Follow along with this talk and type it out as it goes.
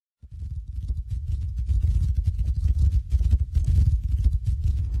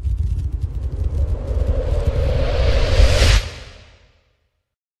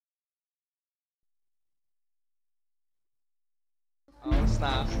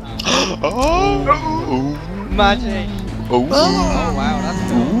snap. Oh! Magic! Oh! Oh wow,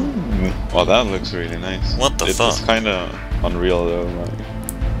 that's cool. Oh, that looks really nice. What the fuck? It's kinda unreal though, like.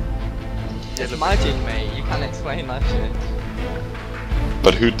 It's magic, mate. You can't explain that shit.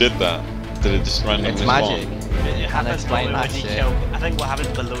 But who did that? Did it just randomly It's magic. spawn? You can't explain that shit. I think what happens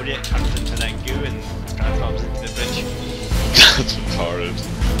below it turns into that goo and transforms into the bridge. That's retarded.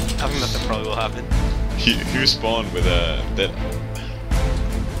 I think that's probably what happened. Who spawned with a dead?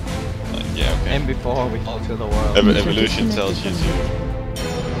 Yeah, okay. And before we fall to the world. Evolution tells you to.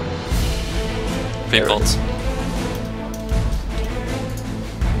 Big bots.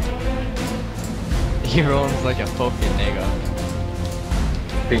 He runs like a fucking nigga.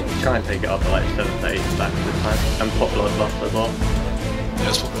 Try and take it up to like 7 to 8 stacks this time, and pop bloodbath as well. Yeah,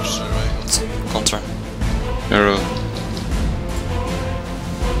 let's pop straight away. Counter. Arrow.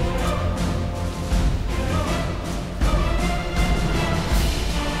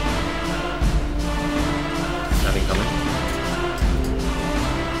 Nothing coming.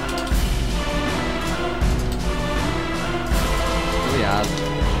 Oh yeah.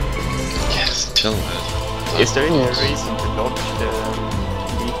 Yes, chill, man. Is there any reason to dodge the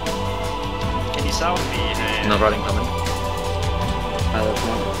Can you solve the... No running coming.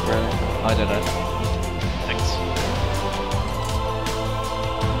 I did it. Thanks.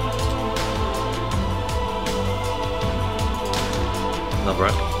 No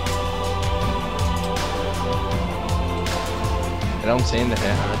break. I don't seem to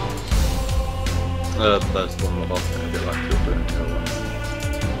hit her. There's one above me, a bit like filter and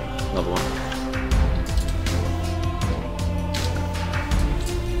another one.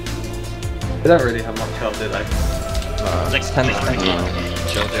 They don't really have much health, do they? Next 10 next seconds.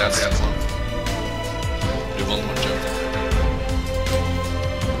 Kill the ads one. Do one more jump.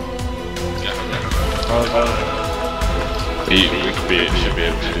 Yeah, We should be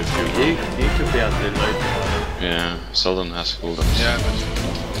able to do a few more. You could be able to do loads. Yeah, Sheldon has cooldowns. yeah, but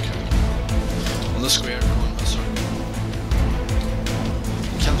okay. On the square, come on, sorry.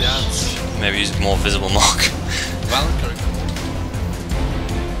 Kill the ads. Maybe use more visible mark. Valkyrie.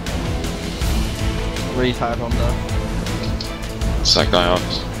 Retard on the. Sack guy off.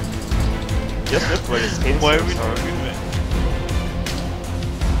 Just look where his skin's Why so are we sorry. doing it?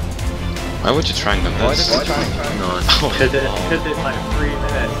 Why would you try and them Why this? did we try? No, because it's like 3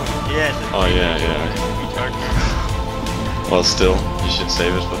 minutes. Yes. Oh yeah, yeah. Well, still, you should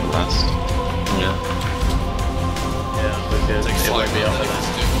save it for the last. Yeah. Yeah, because Take it 5 won't be up minutes.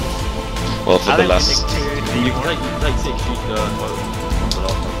 there. Well, for the last. You can take 6 shoot the last one.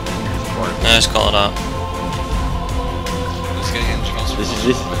 Yeah, just call it out. Let's get in transfer. This is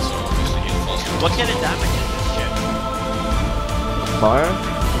So obviously heal faster. What kind of damage is this shit? Fire?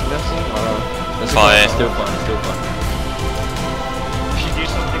 I'm guessing? Or Fire. Still fun, still fun. We should do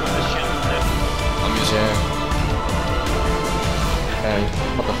something with this shit. I'm using Yeah. Okay.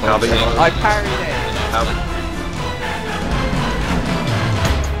 What the fuck? Halby. I parried it! Halby.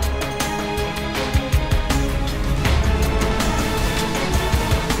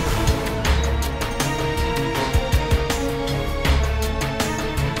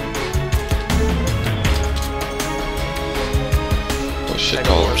 Oh shit, Take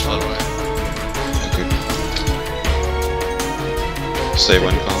oh. horse that way. Okay. Say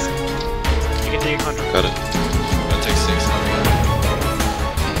when call. You can take a control. Got it. That takes 6 now.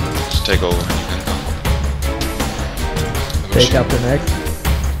 Just take over when you can call. Take out the next.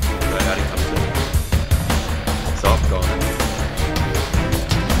 Right, how do you come to it? Soft going.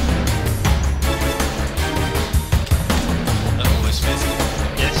 That always fits.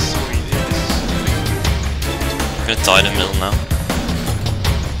 Yes, we do. I'm gonna die in the middle now.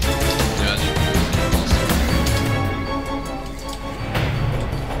 Yeah, you can do it faster.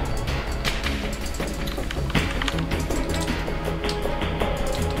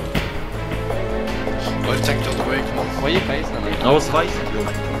 Why take the other way? Come on. Where are you facing them? I was facing you.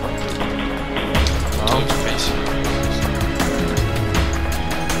 Don't face you.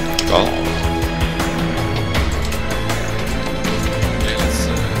 Call. Okay, let's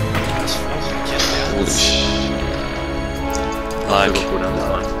kill the Holy ads. shit. Like, Go down this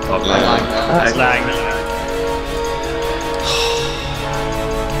line. Lag. It's lag.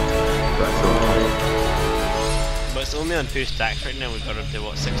 Right, But it's only on 2 stacks right now, we've got up to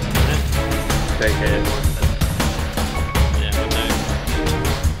what, 60 minutes? so take it.